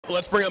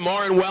Let's bring up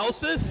Maren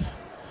Welseth.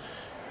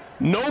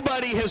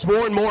 Nobody has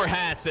worn more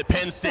hats at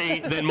Penn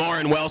State than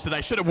Maren Welseth. I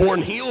should have worn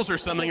heels or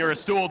something, or a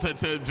stool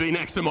to be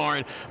next to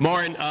Maren.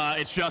 Maren,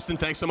 it's Justin.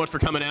 Thanks so much for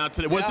coming out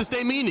today. What does this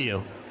day mean to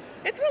you?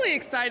 It's really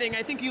exciting.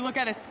 I think you look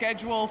at a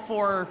schedule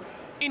for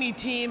any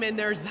team, and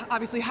there's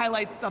obviously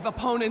highlights of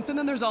opponents, and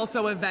then there's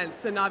also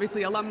events, and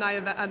obviously an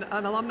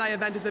alumni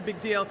event is a big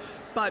deal.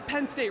 But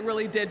Penn State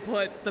really did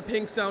put the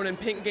Pinkzone and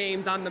Pink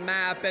Games on the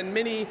map, and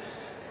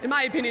in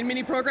my opinion,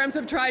 many programs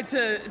have tried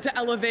to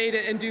elevate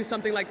it and do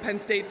something like Penn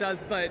State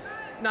does, but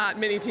not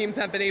many teams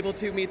have been able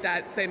to meet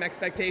that same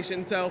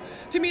expectation. So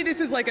to me,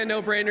 this is like a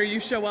no-brainer. You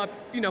show up,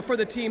 for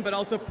the team, but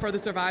also for the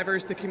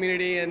survivors, the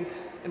community, and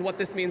what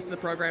this means to the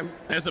program.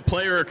 As a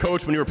player or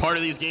coach, when you were part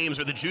of these games,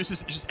 are the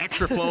juices just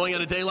extra flowing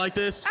on a day like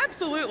this?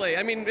 Absolutely.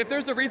 I mean, if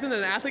there's a reason that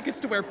an athlete gets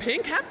to wear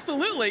pink,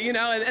 absolutely,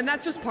 and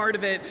that's just part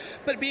of it.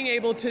 But being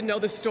able to know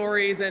the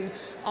stories, and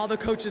all the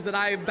coaches that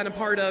I've been a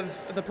part of,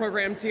 the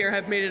programs here,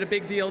 have made it a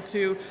big deal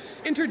to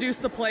introduce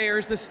the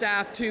players, the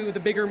staff, to the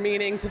bigger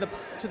meaning, to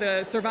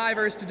the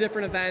survivors, to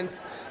different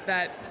events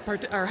that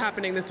are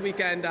happening this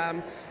weekend.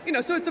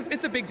 So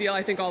it's a big deal,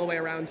 I think, all the way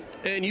around.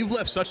 And you've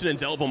left such an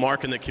indelible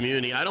mark in the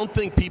community. I don't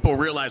think people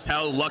realize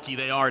how lucky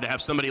they are to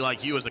have somebody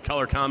like you as a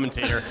color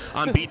commentator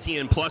on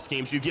BTN Plus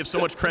games. You give so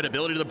much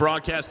credibility to the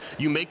broadcast.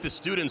 You make the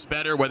students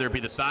better, whether it be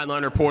the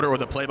sideline reporter or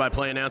the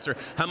play-by-play announcer.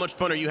 How much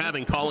fun are you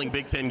having calling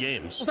Big Ten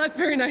games? Well, that's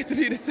very nice of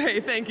you to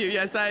say. Thank you.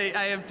 Yes, I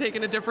have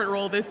taken a different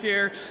role this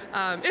year.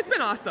 It's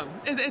been awesome.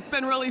 It's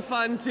been really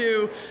fun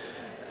to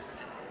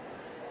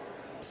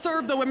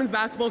serve the women's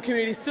basketball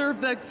community, serve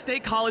the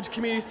state college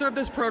community, serve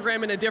this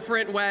program in a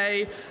different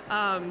way.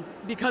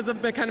 Because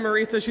of McKenna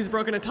Marisa, she's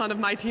broken a ton of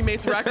my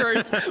teammates'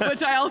 records,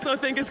 which I also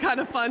think is kind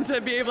of fun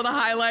to be able to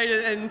highlight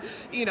and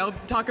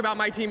talk about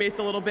my teammates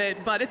a little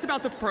bit. But it's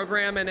about the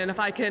program, and if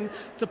I can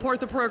support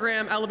the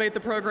program, elevate the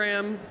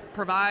program,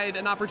 provide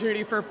an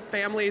opportunity for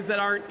families that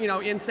aren't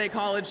in state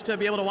college to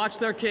be able to watch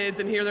their kids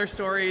and hear their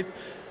stories,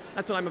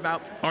 that's what I'm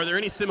about. Are there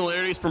any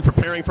similarities from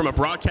preparing from a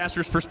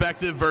broadcaster's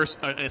perspective versus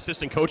an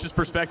assistant coach's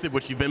perspective,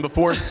 which you've been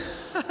before?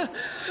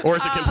 Or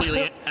is it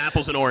completely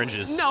apples and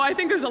oranges? No, I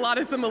think there's a lot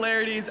of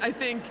similarities. I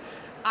think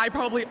I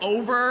probably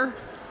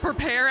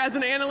over-prepare as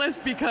an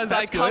analyst because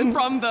I come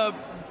from the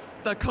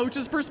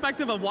coach's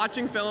perspective of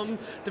watching film,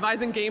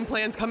 devising game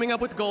plans, coming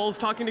up with goals,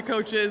 talking to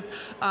coaches.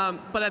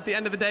 But at the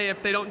end of the day,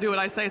 if they don't do what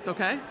I say, it's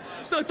okay.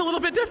 So it's a little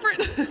bit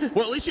different.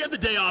 Well, at least you have the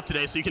day off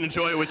today, so you can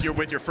enjoy it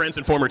with your friends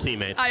and former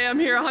teammates. I am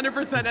here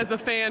 100% as a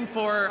fan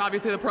for,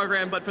 obviously, the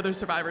program, but for the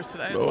survivors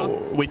today as well.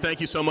 We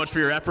thank you so much for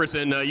your efforts,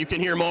 and you can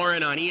hear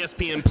Maren on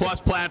ESPN Plus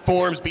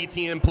platforms,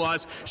 BTN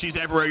Plus. She's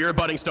everywhere. You're a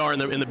budding star in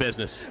the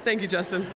business. Thank you, Justin.